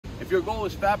If your goal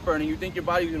is fat burning, you think your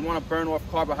body is going to want to burn off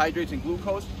carbohydrates and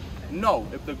glucose? No.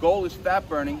 If the goal is fat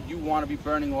burning, you want to be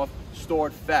burning off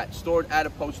stored fat, stored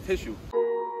adipose tissue.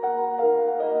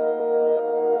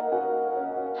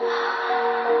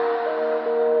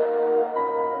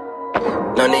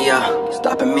 None of y'all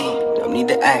stopping me, don't need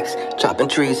to ask. Chopping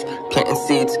trees, planting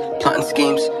seeds, plotting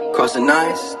schemes, crossing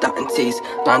I's, dotting T's.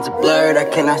 Lines are blurred, I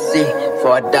cannot see.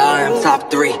 Before I die, I'm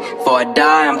top 3. Before I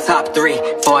die, I'm top 3.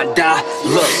 Before I die,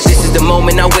 look, this is the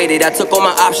moment I waited. I took all my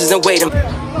options and weighed them.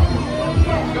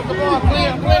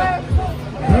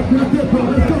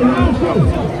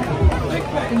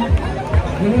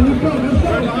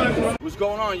 What's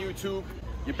going on, YouTube?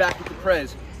 You're back with the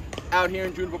Prez. Out here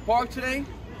in Juniper Park today.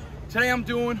 Today I'm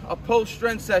doing a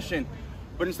post-strength session,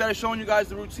 but instead of showing you guys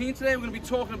the routine today, we're going to be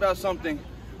talking about something.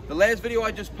 The last video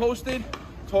I just posted,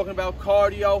 talking about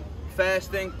cardio,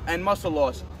 fasting, and muscle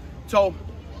loss. So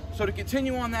to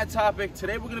continue on that topic,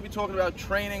 today we're going to be talking about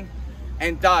training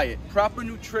and diet, proper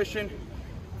nutrition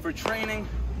for training,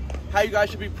 how you guys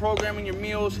should be programming your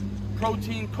meals,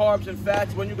 protein, carbs, and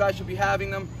fats, when you guys should be having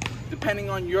them, depending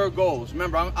on your goals.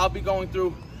 Remember, I'll be going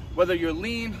through whether you're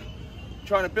lean,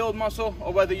 trying to build muscle,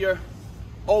 or whether you're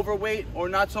overweight or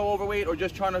not so overweight, or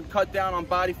just trying to cut down on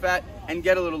body fat and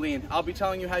get a little lean. I'll be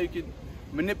telling you how you can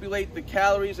manipulate the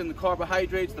calories and the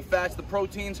carbohydrates, the fats, the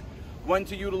proteins, when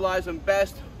to utilize them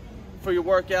best for your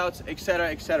workouts, etc.,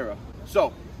 etc.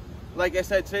 So, like I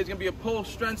said, today's gonna be a pull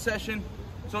strength session.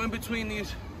 So in between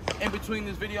this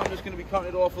video, I'm just gonna be cutting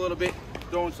it off a little bit,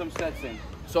 throwing some sets in.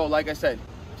 So like I said,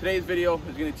 today's video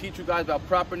is gonna teach you guys about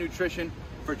proper nutrition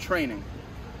for training.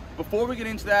 Before we get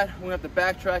into that, we're gonna have to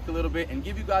backtrack a little bit and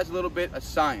give you guys a little bit of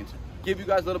science. Give you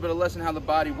guys a little bit of lesson how the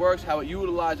body works, how it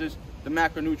utilizes the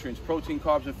macronutrients, protein,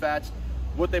 carbs, and fats,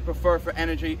 what they prefer for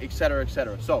energy, etc.,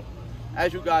 etc. So,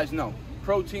 as you guys know,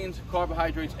 proteins,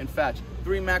 carbohydrates, and fats,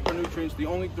 3 macronutrients, the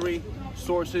only 3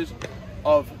 sources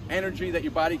of energy that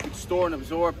your body could store and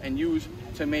absorb and use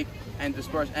to make and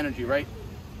disperse energy, right?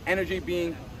 Energy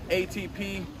being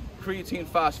ATP, creatine,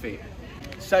 phosphate,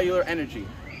 cellular energy.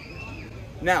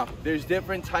 Now, there's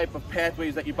different type of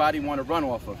pathways that your body want to run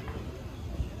off of.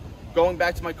 Going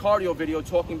back to my cardio video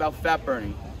talking about fat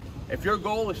burning. If your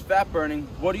goal is fat burning,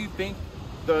 what do you think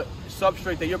the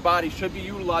substrate that your body should be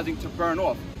utilizing to burn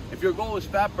off? If your goal is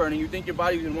fat burning, you think your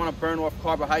body is going to want to burn off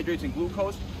carbohydrates and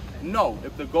glucose? No.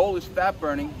 If the goal is fat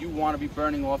burning, you want to be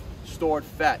burning off stored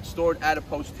fat, stored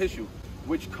adipose tissue,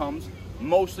 which comes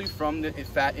mostly from the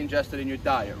fat ingested in your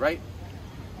diet, right?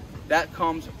 That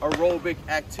comes aerobic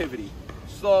activity.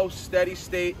 Slow, steady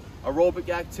state, aerobic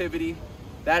activity,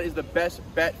 that is the best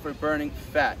bet for burning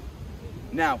fat.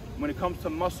 Now, when it comes to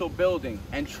muscle building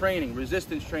and training,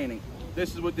 resistance training,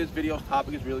 this is what this video's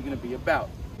topic is really going to be about.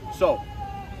 So,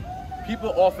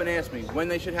 people often ask me when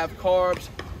they should have carbs,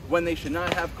 when they should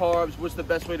not have carbs, what's the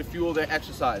best way to fuel their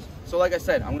exercise. So like I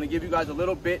said, I'm going to give you guys a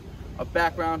little bit of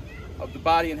background of the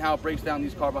body and how it breaks down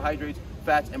these carbohydrates,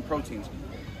 fats, and proteins.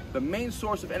 The main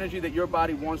source of energy that your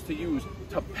body wants to use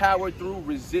to power through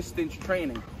resistance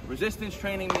training. Resistance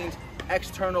training means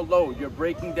external load. You're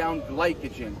breaking down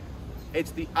glycogen.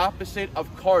 It's the opposite of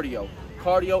cardio.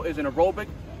 Cardio is an aerobic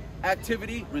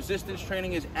activity. Resistance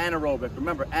training is anaerobic.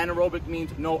 Remember, anaerobic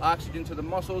means no oxygen to the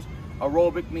muscles.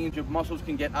 Aerobic means your muscles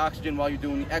can get oxygen while you're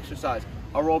doing the exercise.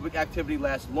 Aerobic activity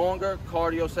lasts longer.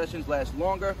 Cardio sessions last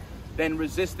longer than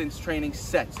resistance training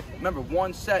sets. Remember,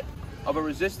 one set of a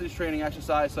resistance training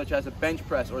exercise, such as a bench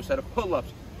press or a set of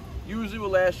pull-ups, usually will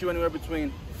last you anywhere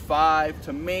between 5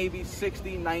 to maybe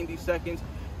 60, 90 seconds,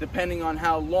 depending on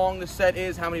how long the set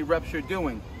is, how many reps you're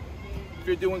doing. If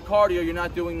you're doing cardio, you're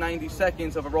not doing 90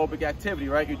 seconds of aerobic activity,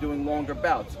 right? You're doing longer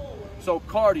bouts. So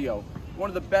cardio, one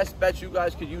of the best bets you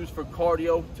guys could use for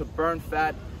cardio to burn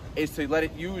fat is to let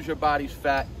it use your body's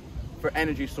fat for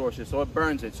energy sources, so it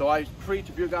burns it. So I preach,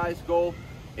 if your guys' goal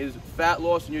is fat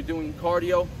loss and you're doing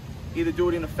cardio, either do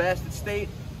it in a fasted state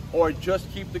or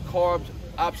just keep the carbs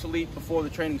obsolete before the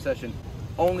training session.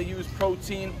 Only use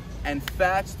protein and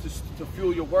fats to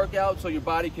fuel your workout, so your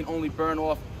body can only burn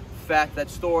off fat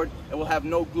that's stored. It will have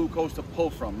no glucose to pull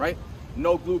from, right?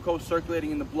 No glucose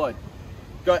circulating in the blood.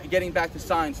 Getting back to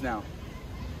science now.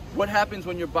 What happens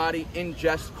when your body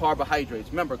ingests carbohydrates?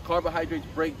 Remember, carbohydrates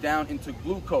break down into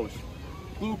glucose.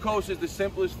 Glucose is the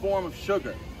simplest form of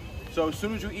sugar. So as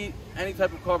soon as you eat any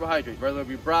type of carbohydrate, whether it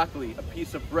be broccoli, a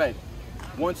piece of bread,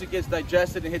 once it gets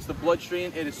digested and hits the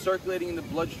bloodstream, it is circulating in the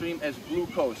bloodstream as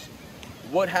glucose.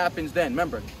 What happens then?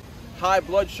 Remember, high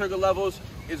blood sugar levels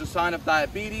is a sign of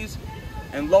diabetes,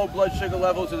 and low blood sugar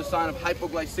levels is a sign of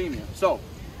hypoglycemia. So,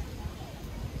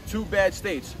 2 bad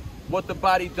states. What the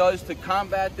body does to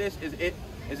combat this is it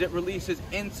is it releases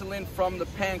insulin from the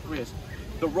pancreas.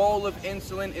 The role of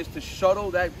insulin is to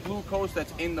shuttle that glucose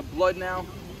that's in the blood now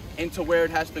into where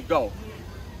it has to go.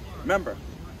 Remember,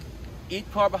 eat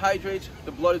carbohydrates,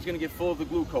 the blood is going to get full of the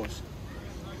glucose.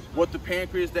 What the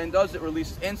pancreas then does, it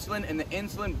releases insulin, and the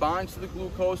insulin binds to the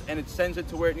glucose and it sends it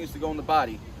to where it needs to go in the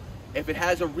body. If it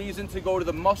has a reason to go to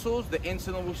the muscles, the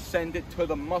insulin will send it to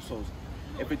the muscles.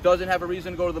 If it doesn't have a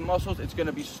reason to go to the muscles, it's going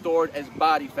to be stored as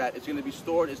body fat. It's going to be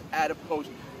stored as adipose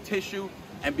tissue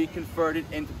and be converted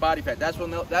into body fat. That's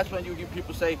when you hear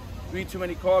people say, you eat too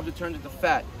many carbs, it turns into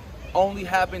fat. Only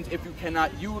happens if you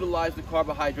cannot utilize the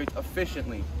carbohydrates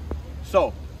efficiently.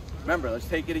 So, remember, let's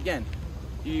take it again.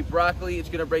 You eat broccoli, it's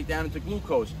going to break down into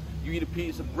glucose. You eat a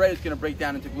piece of bread, it's going to break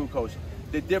down into glucose.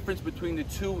 The difference between the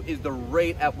two is the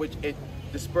rate at which it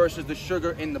disperses the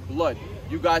sugar in the blood.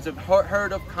 You guys have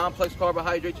heard of complex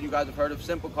carbohydrates, and you guys have heard of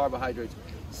simple carbohydrates.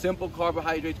 Simple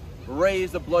carbohydrates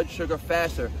raise the blood sugar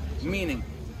faster, meaning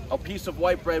a piece of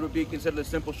white bread would be considered a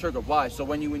simple sugar. Why? So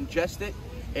when you ingest it,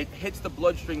 it hits the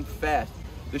bloodstream fast.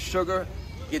 The sugar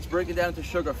gets broken down into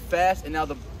sugar fast, and now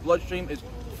the bloodstream is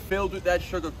filled with that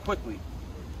sugar quickly.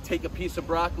 Take a piece of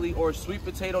broccoli or a sweet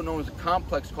potato, known as a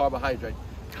complex carbohydrate.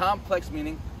 Complex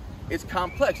meaning it's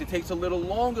complex. It takes a little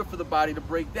longer for the body to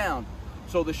break down.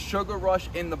 So the sugar rush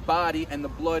in the body and the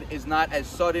blood is not as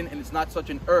sudden, and it's not such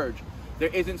an urge. There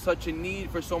isn't such a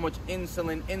need for so much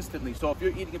insulin instantly. So if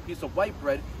you're eating a piece of white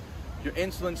bread, your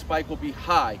insulin spike will be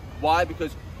high. Why?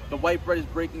 Because the white bread is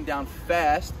breaking down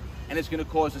fast, and it's going to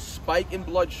cause a spike in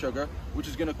blood sugar, which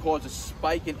is going to cause a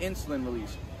spike in insulin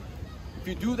release. If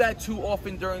you do that too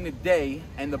often during the day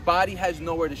and the body has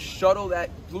nowhere to shuttle that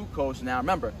glucose, now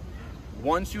remember,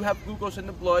 once you have glucose in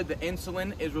the blood, the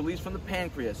insulin is released from the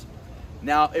pancreas.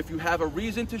 Now, if you have a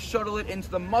reason to shuttle it into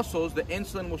the muscles, the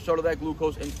insulin will shuttle that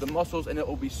glucose into the muscles, and it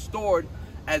will be stored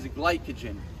as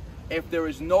glycogen. If there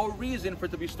is no reason for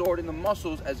it to be stored in the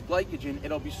muscles as glycogen,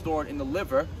 it'll be stored in the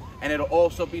liver, and it'll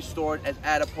also be stored as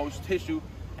adipose tissue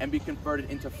and be converted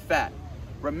into fat.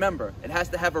 Remember, it has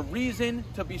to have a reason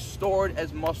to be stored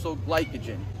as muscle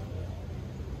glycogen.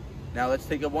 Now let's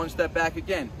take it one step back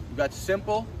again. We've got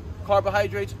simple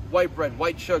carbohydrates, white bread,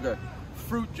 white sugar,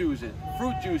 fruit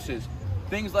juices,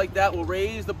 things like that will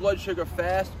raise the blood sugar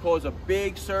fast, cause a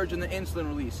big surge in the insulin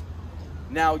release.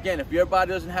 Now again, if your body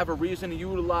doesn't have a reason to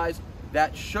utilize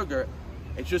that sugar,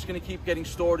 it's just going to keep getting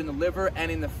stored in the liver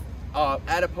and in the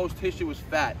adipose tissue as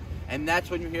fat. And that's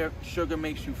when you hear sugar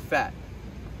makes you fat.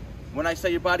 When I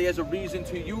say your body has a reason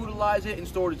to utilize it and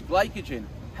store it as glycogen,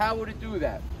 how would it do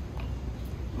that?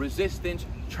 Resistance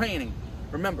training.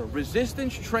 Remember,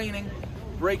 resistance training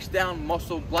breaks down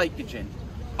muscle glycogen.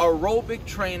 Aerobic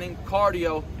training,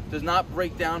 cardio, does not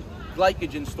break down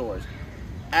glycogen stores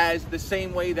as the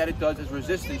same way that it does as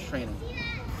resistance training.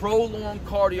 Prolonged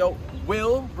cardio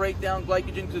will break down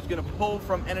glycogen because it's going to pull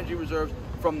from energy reserves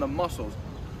from the muscles.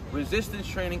 Resistance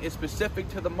training is specific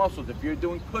to the muscles. If you're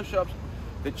doing push-ups,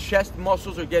 the chest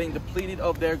muscles are getting depleted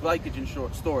of their glycogen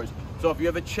stores. So if you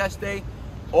have a chest day,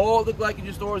 all the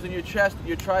glycogen stores in your chest,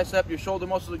 your tricep, your shoulder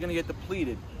muscles are going to get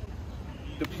depleted.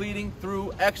 Depleting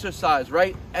through exercise,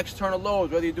 right? External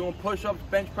loads, whether you're doing push-ups,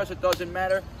 bench press, it doesn't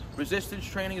matter. Resistance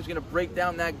training is going to break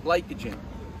down that glycogen.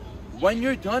 When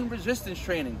you're done resistance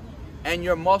training and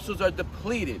your muscles are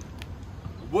depleted,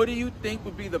 what do you think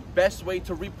would be the best way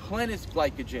to replenish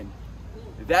glycogen?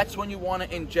 That's when you want to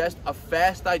ingest a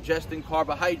fast digesting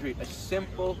carbohydrate, a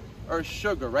simple or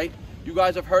sugar, right? You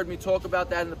guys have heard me talk about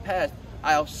that in the past.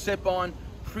 I'll sip on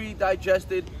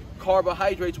pre-digested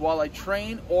carbohydrates while I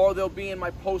train, or they'll be in my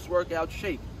post-workout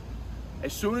shake.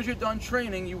 As soon as you're done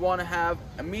training, you want to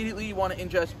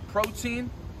ingest protein,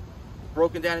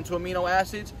 broken down into amino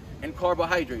acids, and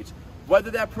carbohydrates. Whether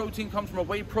that protein comes from a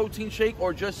whey protein shake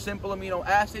or just simple amino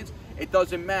acids, it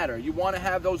doesn't matter. You want to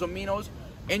have those aminos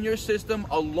in your system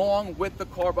along with the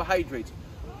carbohydrates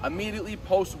immediately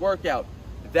post-workout.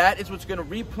 That is what's going to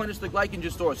replenish the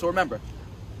glycogen store. So remember,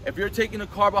 if you're taking a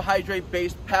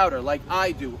carbohydrate-based powder like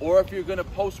I do, or if you're going to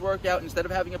post-workout, instead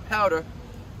of having a powder,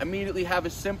 immediately have a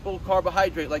simple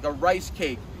carbohydrate like a rice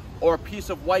cake or a piece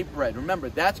of white bread. Remember,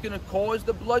 that's going to cause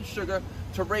the blood sugar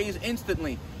to raise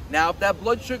instantly. Now, if that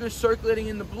blood sugar is circulating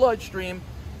in the bloodstream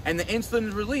and the insulin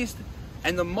is released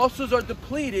and the muscles are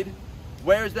depleted,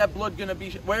 where's that blood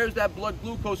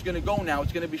glucose going to go now?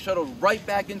 It's going to be shuttled right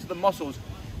back into the muscles,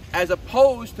 as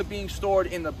opposed to being stored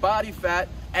in the body fat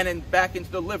and then back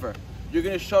into the liver. You're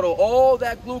going to shuttle all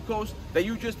that glucose that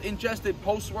you just ingested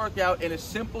post-workout in a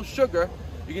simple sugar,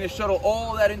 you're going to shuttle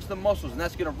all that into the muscles, and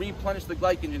that's going to replenish the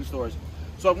glycogen stores.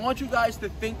 So I want you guys to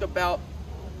think about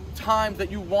times that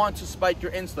you want to spike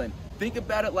your insulin. Think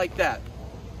about it like that.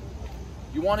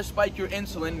 You want to spike your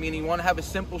insulin, meaning you want to have a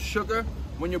simple sugar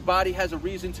when your body has a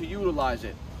reason to utilize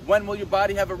it. When will your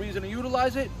body have a reason to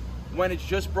utilize it? When it's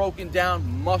just broken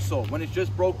down muscle, when it's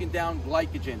just broken down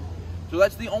glycogen. So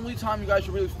that's the only time you guys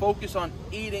should really focus on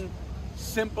eating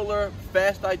simpler,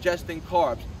 fast digesting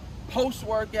carbs.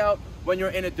 Post-workout, when you're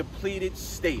in a depleted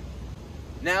state.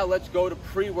 Now let's go to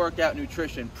pre-workout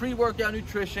nutrition. Pre-workout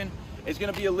nutrition is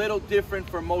going to be a little different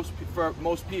for most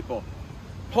people.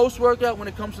 Post-workout, when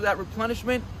it comes to that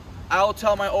replenishment, I'll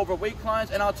tell my overweight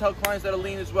clients, and I'll tell clients that are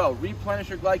lean as well, replenish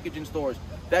your glycogen stores.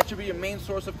 That should be your main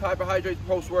source of carbohydrates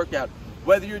post-workout.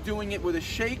 Whether you're doing it with a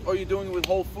shake or you're doing it with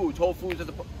whole foods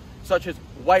such as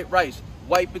white rice,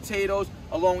 white potatoes,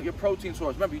 along with your protein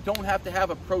source. Remember, you don't have to have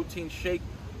a protein shake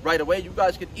right away. You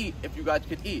guys could eat if you guys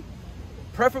could eat.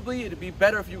 Preferably, it'd be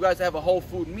better if you guys have a whole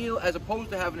food meal as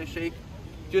opposed to having a shake,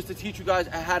 just to teach you guys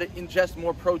how to ingest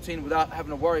more protein without having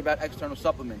to worry about external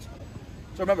supplements.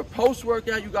 So remember,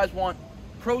 post-workout, you guys want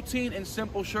protein and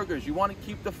simple sugars. You want to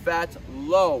keep the fats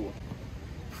low.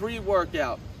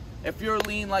 Pre-workout, if you're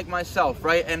lean like myself,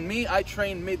 right? And me, I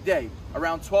train midday,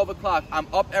 around 12 o'clock. I'm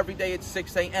up every day at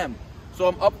 6 a.m. So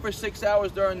I'm up for 6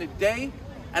 hours during the day,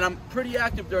 and I'm pretty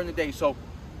active during the day. So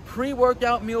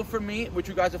pre-workout meal for me, which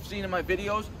you guys have seen in my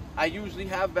videos, I usually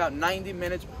have about 90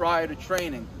 minutes prior to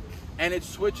training. And it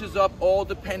switches up all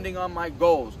depending on my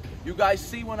goals. You guys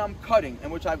see when I'm cutting,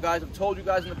 and which I've told you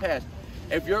guys in the past,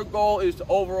 if your goal is to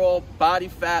overall body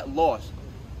fat loss,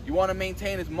 you want to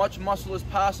maintain as much muscle as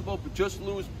possible, but just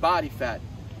lose body fat.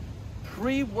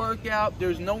 Pre-workout,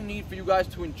 there's no need for you guys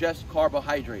to ingest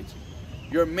carbohydrates.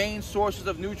 Your main sources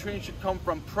of nutrients should come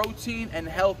from protein and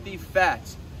healthy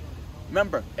fats.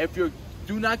 Remember, if you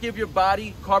do not give your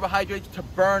body carbohydrates to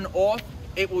burn off,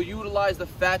 it will utilize the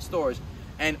fat stores.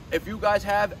 And if you guys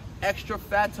have extra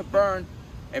fat to burn,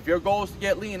 if your goal is to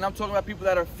get lean, and I'm talking about people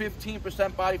that are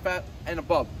 15% body fat and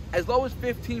above, as low as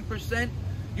 15%,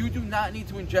 you do not need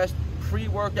to ingest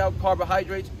pre-workout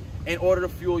carbohydrates in order to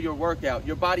fuel your workout.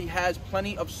 Your body has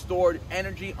plenty of stored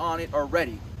energy on it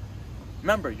already.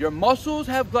 Remember, your muscles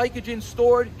have glycogen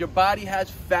stored, your body has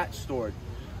fat stored.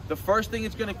 The first thing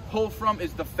it's going to pull from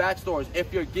is the fat stores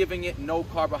if you're giving it no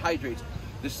carbohydrates.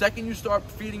 The second you start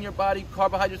feeding your body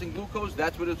carbohydrates and glucose,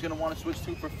 that's what it's going to want to switch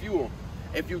to for fuel.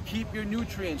 If you keep your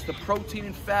nutrients, the protein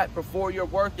and fat before your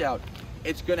workout,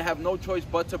 it's going to have no choice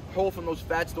but to pull from those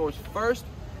fat stores first.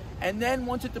 And then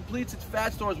once it depletes its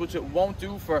fat stores, which it won't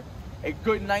do for a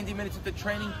good 90 minutes into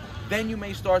training, then you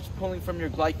may start pulling from your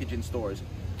glycogen stores.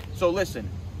 So listen,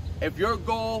 if your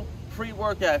goal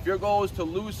pre-workout, if your goal is to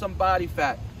lose some body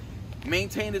fat,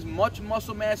 maintain as much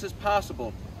muscle mass as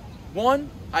possible. One,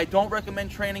 I don't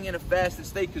recommend training in a fasted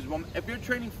state, because if you're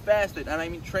training fasted, and I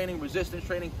mean training, resistance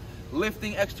training,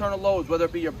 lifting external loads, whether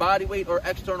it be your body weight or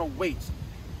external weights,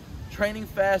 training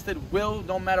fasted will,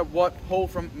 no matter what, pull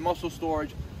from muscle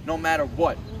storage, no matter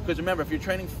what. Because remember, if you're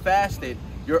training fasted,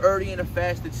 you're already in a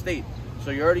fasted state.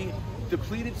 So you're already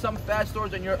depleted some fat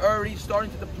stores, and you're already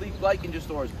starting to deplete glycogen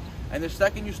stores. And the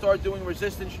second you start doing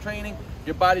resistance training,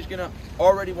 your body's gonna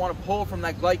already want to pull from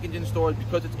that glycogen storage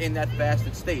because it's in that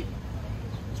fasted state.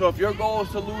 So if your goal is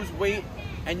to lose weight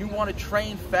and you want to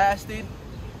train fasted,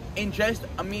 ingest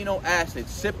amino acids.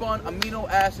 Sip on amino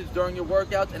acids during your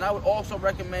workouts, and I would also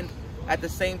recommend at the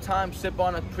same time sip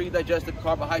on a pre-digested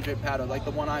carbohydrate powder like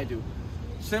the one I do.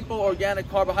 Simple organic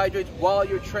carbohydrates while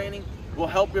you're training will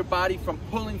help your body from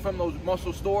pulling from those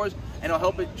muscle stores, and it'll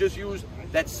help it just use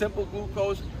that simple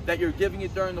glucose that you're giving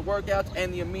it during the workouts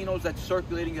and the aminos that's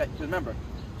circulating. That, remember,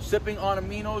 sipping on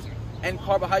aminos and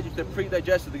carbohydrates, they're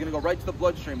pre-digested. They're going to go right to the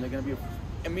bloodstream. They're going to be an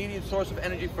immediate source of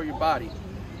energy for your body.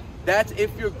 That's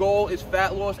if your goal is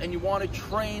fat loss and you want to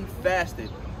train fasted.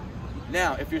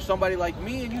 Now, if you're somebody like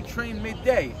me and you train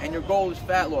midday and your goal is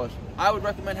fat loss, I would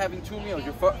recommend having 2 meals.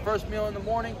 Your first meal in the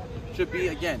morning should be,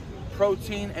 again,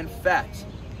 protein and fats.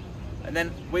 And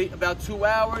then wait about 2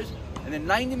 hours, and then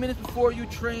 90 minutes before you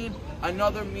train,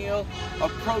 another meal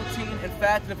of protein and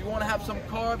fats. And if you want to have some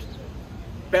carbs,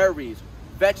 berries,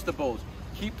 vegetables.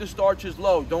 Keep the starches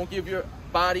low. Don't give your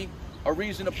body a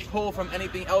reason to pull from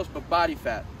anything else but body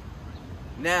fat.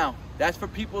 Now, that's for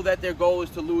people that their goal is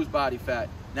to lose body fat.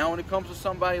 Now, when it comes to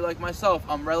somebody like myself,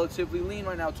 I'm relatively lean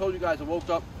right now. I told you guys I woke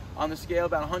up on the scale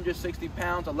about 160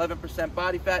 pounds, 11%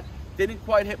 body fat. Didn't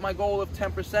quite hit my goal of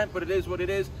 10%, but it is what it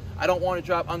is. I don't want to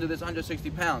drop under this 160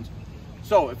 pounds.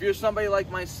 So if you're somebody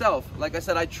like myself, like I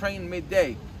said, I train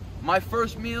midday. My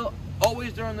first meal,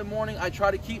 always during the morning, I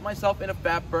try to keep myself in a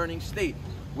fat-burning state,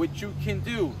 which you can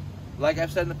do. Like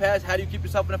I've said in the past, how do you keep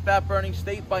yourself in a fat-burning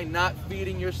state? By not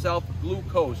feeding yourself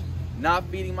glucose, not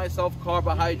feeding myself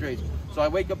carbohydrates. So I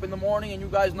wake up in the morning, and you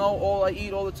guys know all I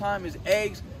eat all the time is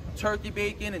eggs, turkey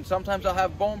bacon, and sometimes I'll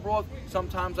have bone broth,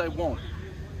 sometimes I won't.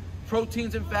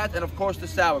 Proteins and fats, and of course the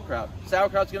sauerkraut.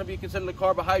 Sauerkraut's going to be considered a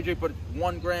carbohydrate, but it's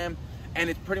 1 gram, and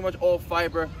it's pretty much all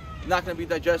fiber, not going to be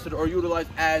digested or utilized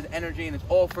as energy, and it's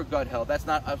all for gut health. That's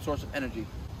not a source of energy,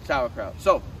 sauerkraut.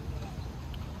 So,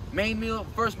 main meal,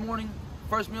 first meal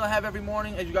I have every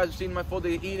morning, as you guys have seen in my full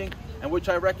day of eating, and which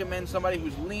I recommend somebody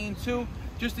who's lean too,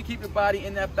 just to keep your body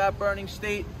in that fat burning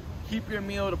state. Keep your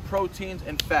meal to proteins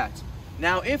and fats.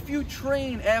 Now, if you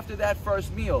train after that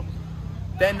first meal,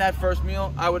 then that first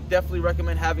meal, I would definitely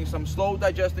recommend having some slow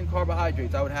digesting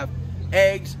carbohydrates. I would have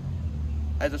eggs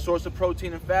as a source of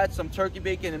protein and fat, some turkey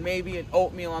bacon, and maybe an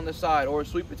oatmeal on the side, or a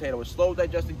sweet potato, a slow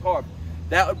digesting carb.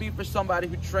 That would be for somebody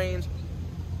who trains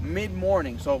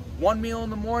mid-morning. So 1 meal in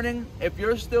the morning. If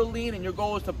you're still lean and your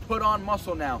goal is to put on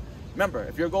muscle now, remember,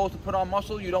 if your goal is to put on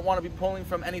muscle, you don't want to be pulling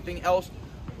from anything else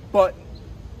but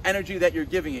energy that you're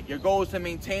giving it. Your goal is to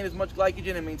maintain as much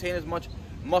glycogen and maintain as much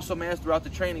muscle mass throughout the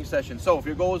training session. So if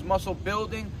your goal is muscle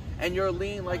building and you're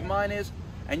lean like mine is,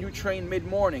 and you train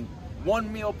mid-morning,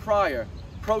 1 meal prior,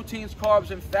 proteins,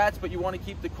 carbs, and fats, but you want to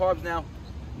keep the carbs now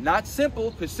not simple,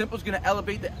 because simple is going to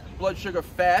elevate the blood sugar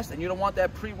fast, and you don't want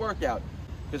that pre-workout.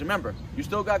 Because remember, you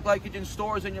still got glycogen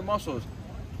stores in your muscles.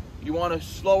 You want a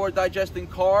slower digesting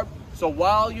carb, so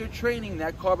while you're training,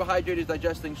 that carbohydrate is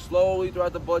digesting slowly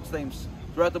throughout the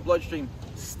bloodstream,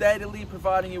 steadily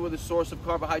providing you with a source of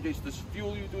carbohydrates to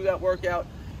fuel you through that workout,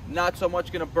 not so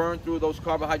much going to burn through those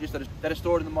carbohydrates that are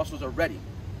stored in the muscles already.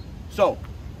 So,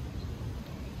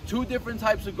 2 different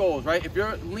types of goals, right? If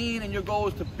you're lean and your goal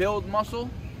is to build muscle,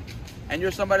 and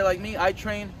you're somebody like me, I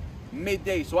train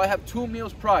midday, so I have 2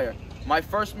 meals prior. My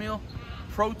first meal,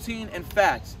 protein and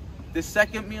fats. The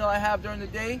second meal I have during the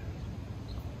day,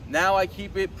 now I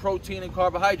keep it protein and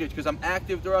carbohydrates, because I'm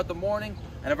active throughout the morning,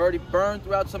 and I've already burned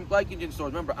throughout some glycogen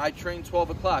stores. Remember, I train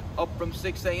 12 o'clock, up from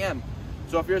 6 a.m.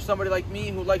 So if you're somebody like me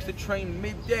who likes to train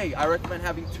midday, I recommend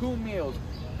having 2 meals.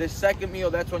 The second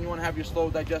meal, that's when you want to have your slow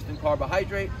digesting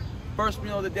carbohydrate. First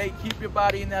meal of the day, keep your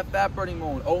body in that fat burning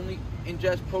mode. Only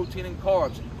ingest protein and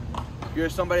carbs. If you're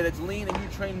somebody that's lean and you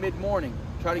train mid-morning,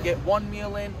 try to get 1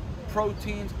 meal in,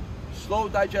 proteins, slow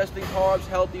digesting carbs,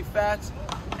 healthy fats.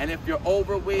 And if you're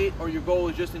overweight or your goal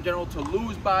is just in general to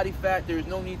lose body fat, there is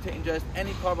no need to ingest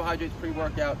any carbohydrates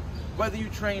pre-workout. Whether you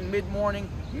train mid-morning,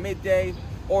 midday,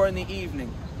 or in the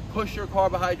evening, push your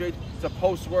carbohydrates to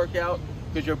post-workout,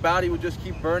 because your body will just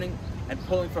keep burning and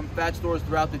pulling from fat stores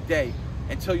throughout the day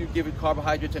until you give it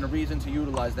carbohydrates and a reason to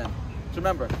utilize them. So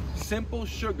remember, simple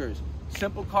sugars,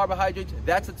 simple carbohydrates,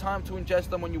 that's the time to ingest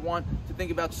them when you want to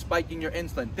think about spiking your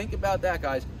insulin. Think about that,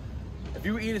 guys. If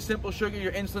you eat a simple sugar,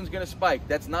 your insulin's going to spike.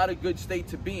 That's not a good state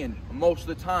to be in most of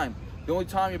the time. The only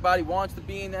time your body wants to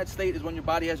be in that state is when your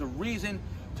body has a reason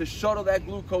to shuttle that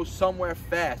glucose somewhere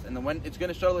fast. And then when it's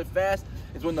going to shuttle it fast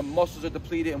is when the muscles are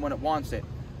depleted and when it wants it.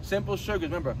 Simple sugars,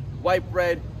 remember, white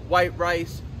bread, white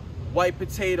rice, white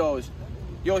potatoes.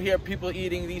 You'll hear people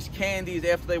eating these candies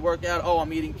after they work out. Oh,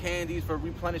 I'm eating candies for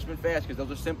replenishment fast, because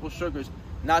those are simple sugars.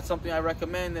 Not something I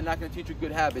recommend. They're not going to teach you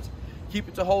good habits. Keep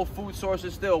it to whole food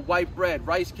sources still. White bread,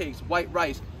 rice cakes, white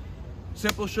rice.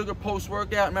 Simple sugar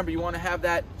post-workout. Remember, you want to have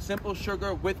that simple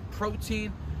sugar with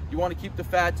protein. You want to keep the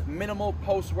fats minimal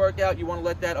post-workout. You want to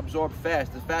let that absorb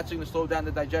fast. The fats are going to slow down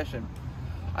the digestion.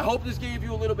 I hope this gave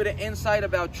you a little bit of insight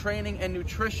about training and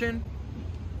nutrition.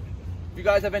 If you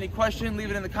guys have any questions, leave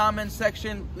it in the comments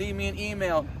section. Leave me an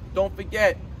email. Don't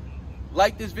forget,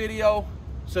 like this video,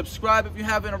 subscribe if you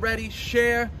haven't already,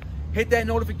 share, hit that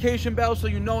notification bell so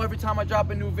you know every time I drop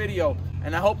a new video.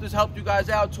 And I hope this helped you guys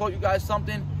out, taught you guys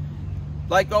something.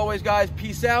 Like always, guys,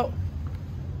 peace out.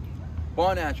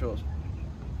 BARNATURALS.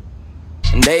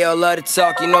 And they all love to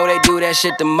talk, you know they do that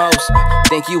shit the most.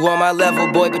 Think you on my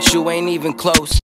level, boy, but you ain't even close.